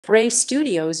Bray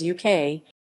Studios UK.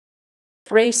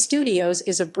 Bray Studios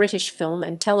is a British film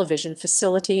and television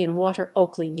facility in Water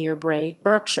Oakley near Bray,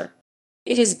 Berkshire.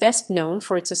 It is best known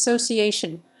for its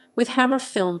association with Hammer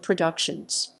Film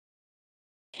Productions.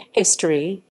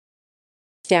 History.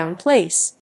 Down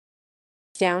Place.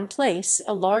 Down Place,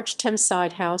 a large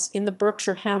Thameside house in the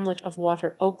Berkshire hamlet of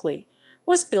Water Oakley,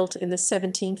 was built in the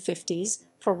 1750s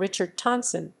for Richard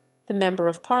Tonson, the Member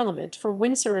of Parliament for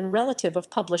Windsor and relative of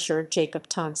publisher Jacob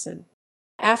Tonson.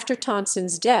 After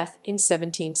Tonson's death in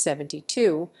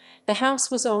 1772, the house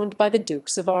was owned by the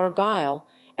Dukes of Argyll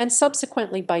and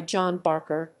subsequently by John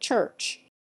Barker Church.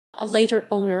 A later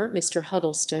owner, Mr.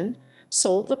 Huddleston,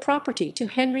 sold the property to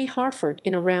Henry Harford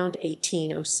in around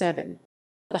 1807.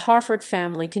 The Harford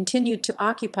family continued to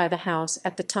occupy the house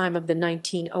at the time of the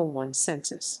 1901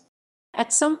 census.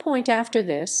 At some point after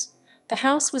this, the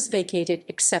house was vacated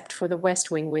except for the west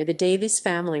wing where the Davies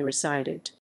family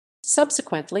resided.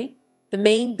 Subsequently, the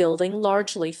main building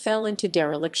largely fell into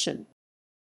dereliction.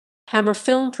 Hammer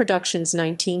Film Productions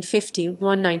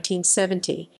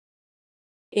 1951–1970.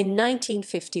 In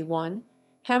 1951,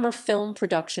 Hammer Film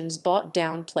Productions bought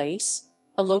Down Place,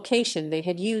 a location they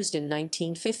had used in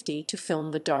 1950 to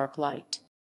film The Dark Light.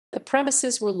 The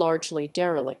premises were largely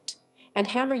derelict, and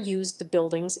Hammer used the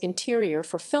building's interior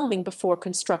for filming before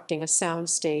constructing a sound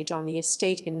stage on the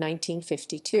estate in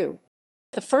 1952.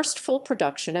 The first full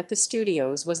production at the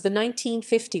studios was the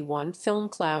 1951 film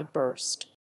Cloudburst.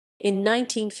 In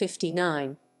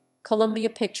 1959, Columbia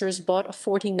Pictures bought a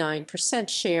 49%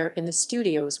 share in the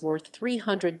studios worth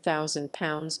 £300,000,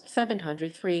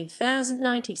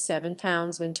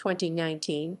 £703,097 in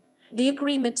 2019. The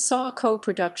agreement saw a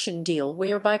co-production deal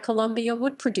whereby Columbia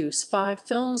would produce 5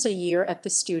 films a year at the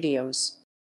studios.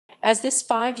 As this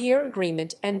 5-year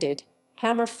agreement ended,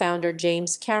 Hammer founder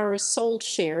James Carruthers sold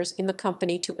shares in the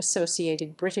company to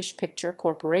Associated British Picture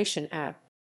Corporation AB.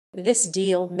 This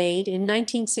deal, made in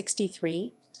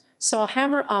 1963, saw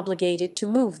Hammer obligated to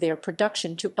move their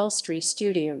production to Elstree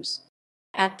Studios.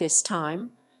 At this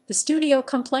time, the studio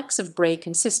complex of Bray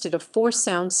consisted of 4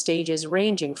 sound stages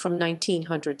ranging from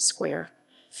 1,900 square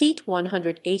feet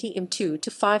 180 m2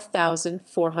 to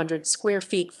 5,400 square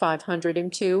feet 500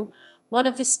 m2. One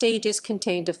of the stages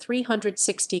contained a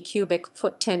 360 cubic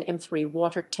foot 10 m3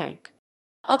 water tank.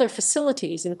 Other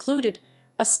facilities included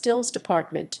a stills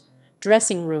department,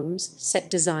 dressing rooms, set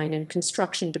design and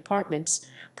construction departments,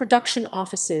 production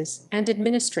offices, and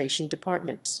administration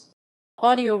departments.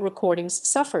 Audio recordings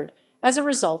suffered as a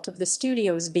result of the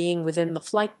studios being within the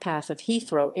flight path of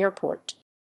Heathrow Airport.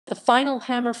 The final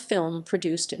Hammer film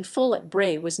produced in full at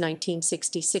Bray was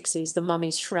 1966's The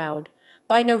Mummy's Shroud.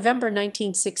 By November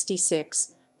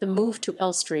 1966, the move to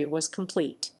Elstree was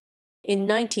complete. In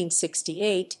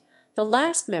 1968, the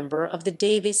last member of the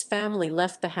Davies family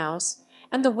left the house,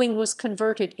 and the wing was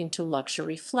converted into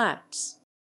luxury flats.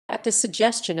 At the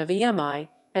suggestion of EMI,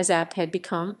 as apt had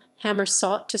become, Hammer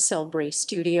sought to sell Bray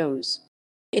Studios.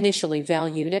 Initially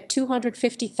valued at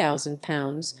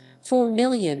 £250,000,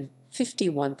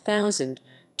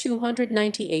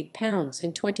 £4,051,298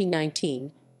 in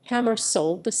 2019, Hammer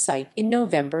sold the site in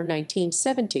November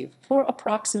 1970 for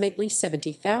approximately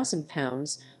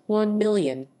 £70,000,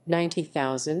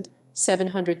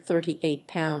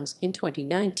 £1,090,738 in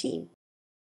 2019.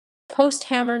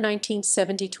 Post-Hammer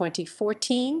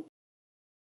 1970–2014.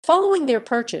 Following their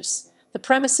purchase, the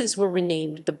premises were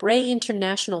renamed the Bray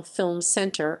International Film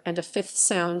Centre and a 5th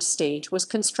sound stage was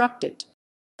constructed.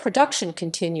 Production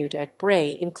continued at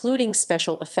Bray, including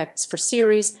special effects for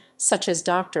series such as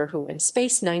Doctor Who and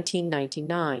Space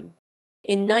 1999.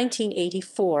 In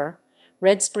 1984,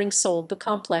 Red Spring sold the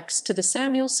complex to the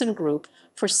Samuelson Group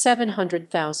for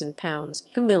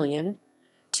 £700,000,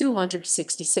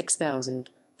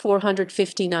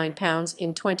 £266,459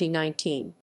 in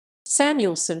 2019.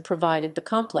 Samuelson provided the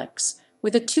complex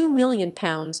with a £2 million,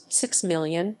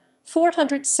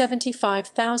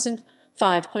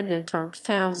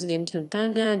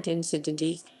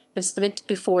 £6,475,500 estimate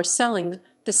before selling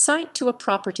the site to a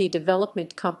property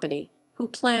development company who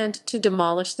planned to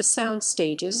demolish the sound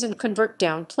stages and convert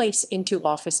Down Place into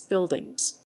office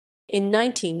buildings. In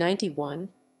 1991,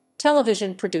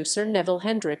 television producer Neville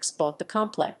Hendricks bought the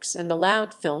complex and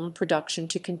allowed film production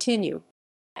to continue.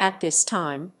 At this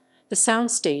time, the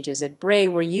sound stages at Bray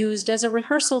were used as a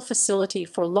rehearsal facility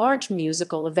for large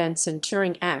musical events and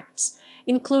touring acts,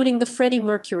 including the Freddie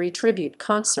Mercury tribute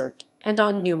concert and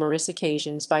on numerous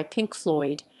occasions by Pink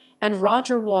Floyd and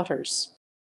Roger Waters.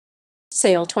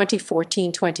 Sale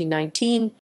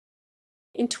 2014–2019.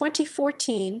 In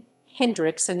 2014,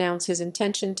 Hendricks announced his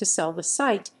intention to sell the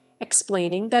site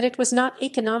explaining that it was not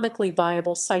economically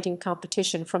viable, citing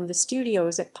competition from the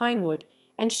studios at Pinewood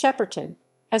and Shepperton,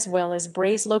 as well as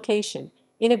Bray's location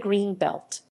in a green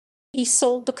belt. He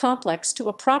sold the complex to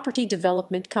a property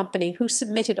development company who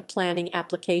submitted a planning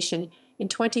application in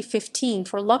 2015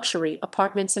 for luxury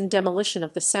apartments and demolition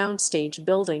of the soundstage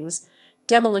buildings.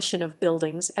 Demolition of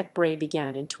buildings at Bray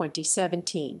began in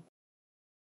 2017.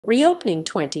 Reopening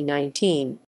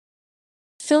 2019.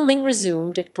 Filming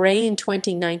resumed at Bray in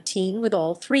 2019, with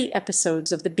all 3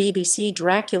 episodes of the BBC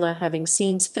Dracula having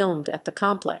scenes filmed at the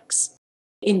complex.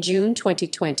 In June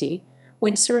 2020,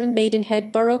 Windsor and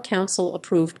Maidenhead Borough Council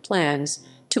approved plans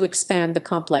to expand the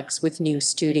complex with new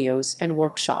studios and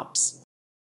workshops.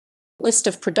 List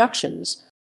of productions.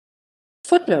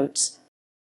 Footnotes.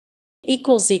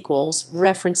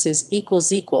 References